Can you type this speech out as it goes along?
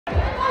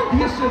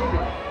You should be.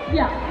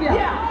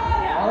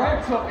 Yeah.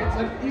 Alright, so it's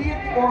an eat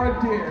or a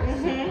dare.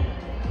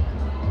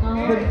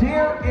 The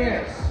dare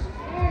is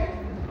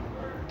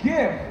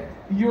give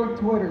your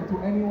Twitter to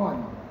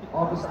anyone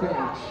on the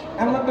stage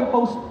and let them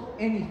post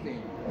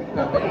anything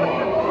that they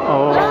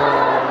want.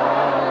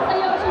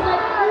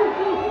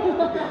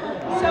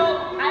 So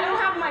I don't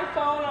have my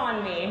phone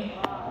on me,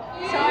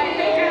 so I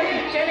think I'm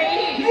gonna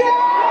eat.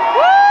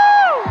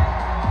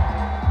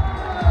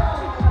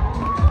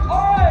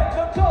 Alright,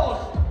 the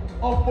toast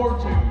of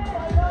fortune.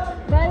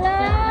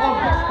 Of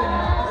destiny.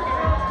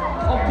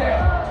 Of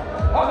death.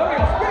 Oh, there we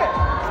go, spit!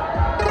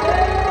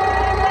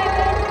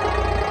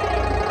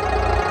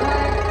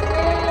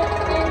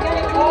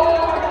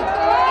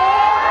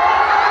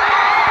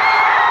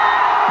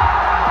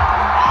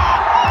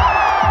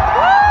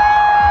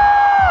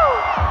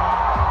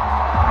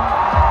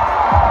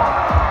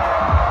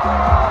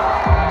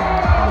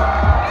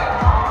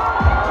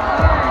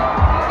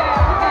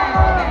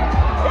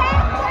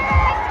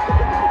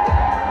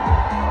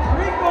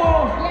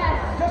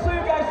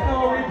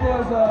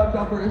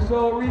 So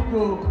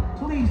Rico,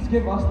 please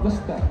give us the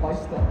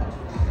step-by-step.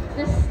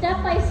 The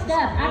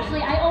step-by-step.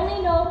 Actually, I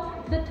only know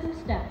the 2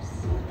 steps.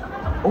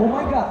 Oh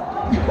my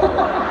god.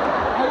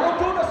 I will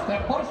do the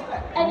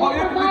step-by-step. And you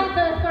provide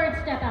the 3rd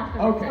step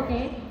afterwards.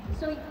 Okay.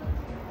 So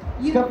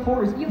you. Step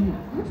 4 is you.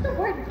 What's the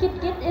word? Get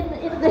in the.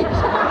 You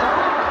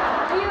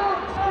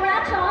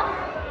scratch off.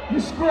 You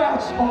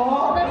scratch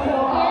off. The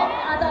skin,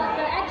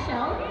 the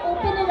eggshell.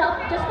 Open it up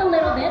just a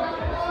little bit,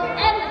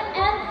 and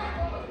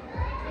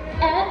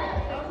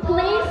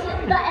place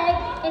the egg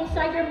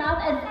inside your mouth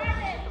and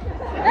stick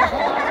the soup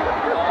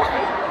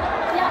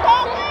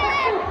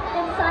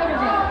inside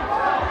of it.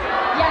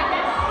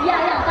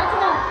 Yeah, that's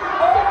enough.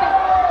 Sip it.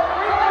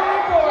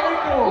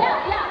 Rico. Yeah.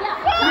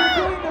 You're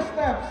doing the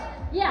steps.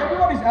 Yeah.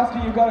 Everybody's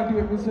asking you gotta do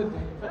it with Sydney.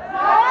 You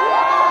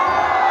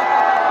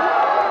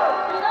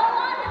know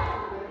what?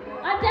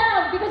 I'm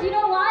down because you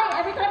know why?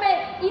 Every time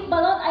I eat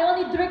balut, I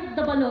only drink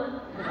the balut.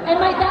 And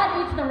my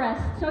dad eats the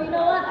rest. So you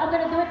know what? I'm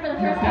gonna do it for the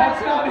first time.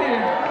 That's not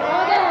here.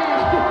 Okay.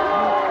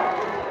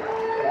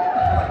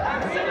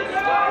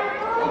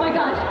 Oh my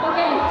gosh.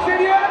 Okay.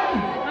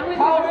 Sydeon,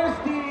 how is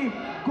the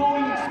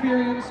going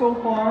experience so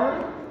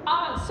far?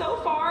 So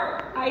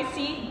far, I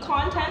see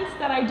contents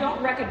that I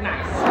don't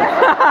recognize.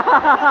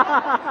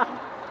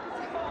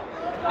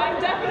 I'm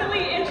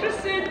definitely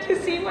interested to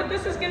see what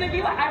this is going to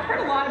be like. I've heard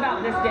a lot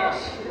about this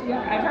dish.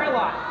 I've heard a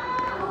lot.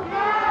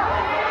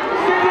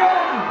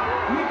 Sydeon,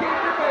 we came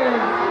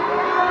prepared.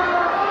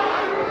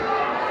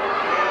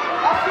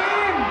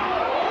 Asim!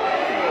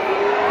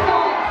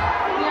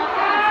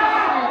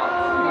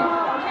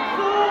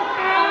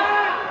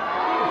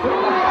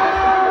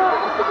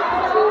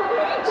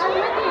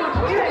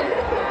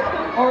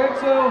 Alright,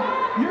 so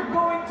you're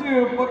going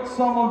to put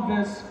some of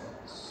this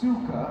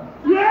suka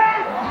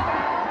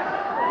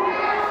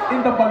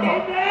in the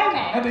balut.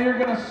 Okay. And then you're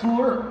gonna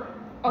slurp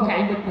the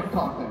liquid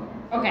content.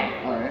 Okay.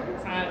 Alright.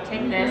 So I'm gonna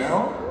take this.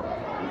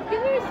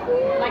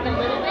 Like a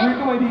little bit.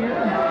 Rico, my dear.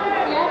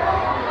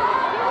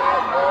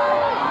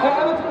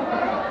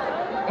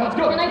 Let's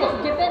go. Can I just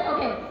dip it?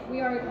 Okay.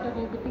 We are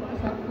double dipping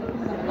this up.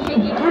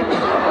 Shaking.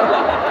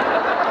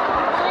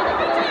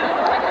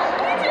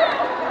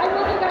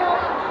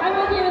 I'm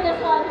with you with this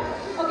one.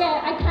 Okay,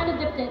 I kind of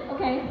dipped it.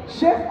 Okay.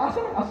 Chef,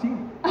 asan ang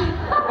asin?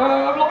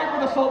 I'm looking for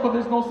the salt, but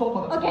there's no salt,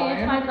 but that's okay, fine.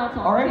 it's fine without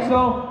salt. Alright, okay.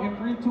 so in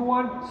 3, 2,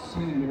 1,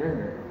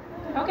 slurp.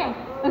 Okay.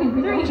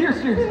 3.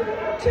 Cheers.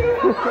 2,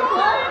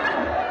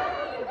 1.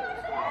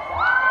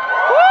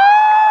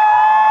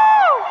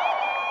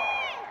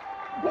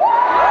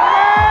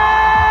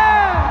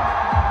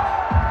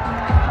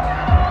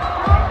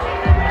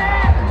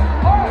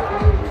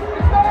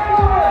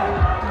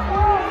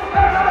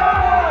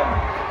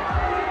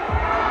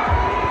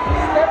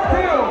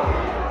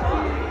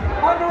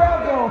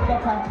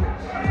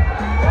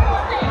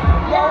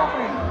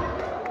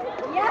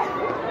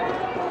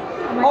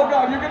 Oh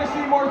God, you're gonna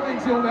see more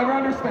things you'll never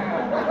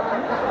understand.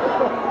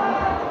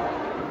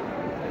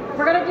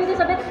 We're gonna do this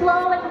a bit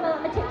slow and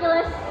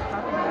meticulous.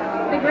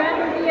 The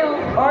grand reveal.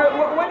 Alright,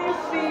 when you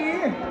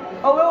see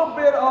a little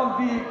bit of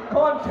the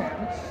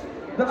contents,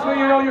 that's when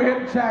you know you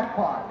hit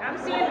jackpot. I'm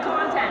seeing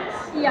contents.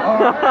 Yeah.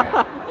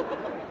 Alright.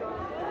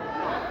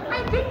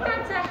 I think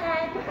that's a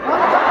head.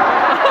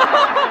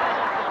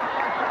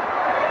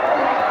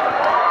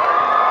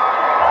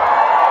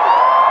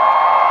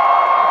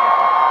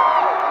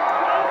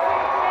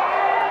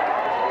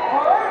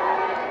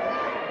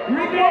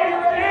 Rico, you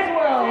ready as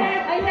well?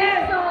 I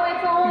think so.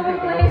 It's all over the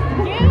place.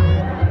 Sydeon?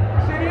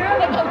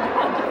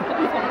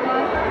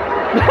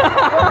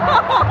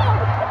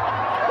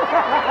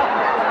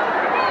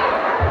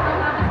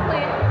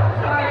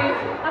 Sorry.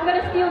 I'm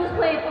gonna steal this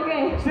plate.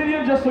 Okay.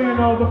 Sydeon, just so you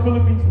know, the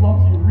Philippines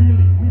loves you.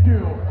 Really, we do.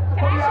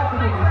 Can I show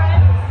my this.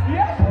 friends?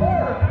 Yes,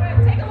 sure.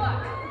 Take a look.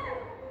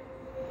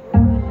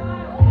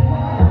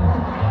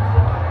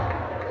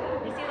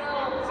 You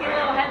see the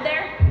little head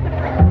there? I'm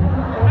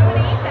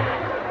gonna eat that.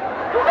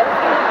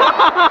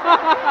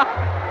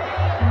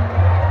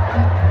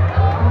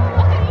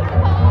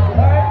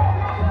 Alright,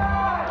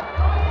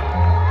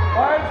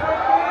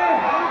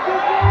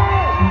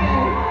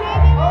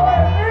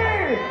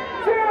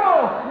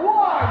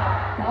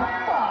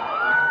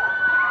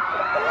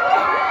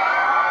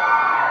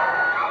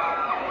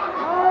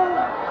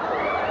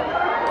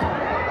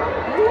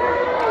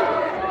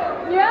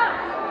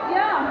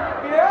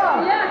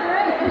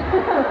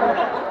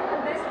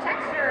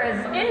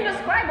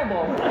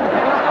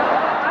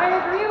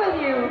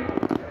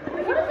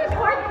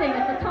 thing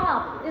at the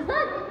top. Is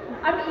that?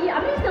 I'm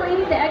still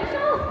eating the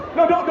eggshell?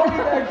 No, don't eat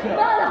the eggshell.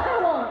 No, I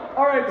won't.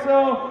 Alright,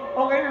 so,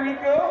 okay,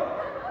 Rico.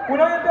 We're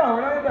not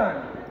yet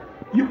done.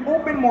 You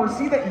open more.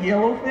 See that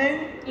yellow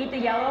thing? Eat the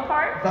yellow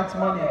part? That's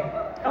money.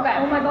 Okay.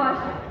 Oh my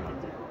gosh.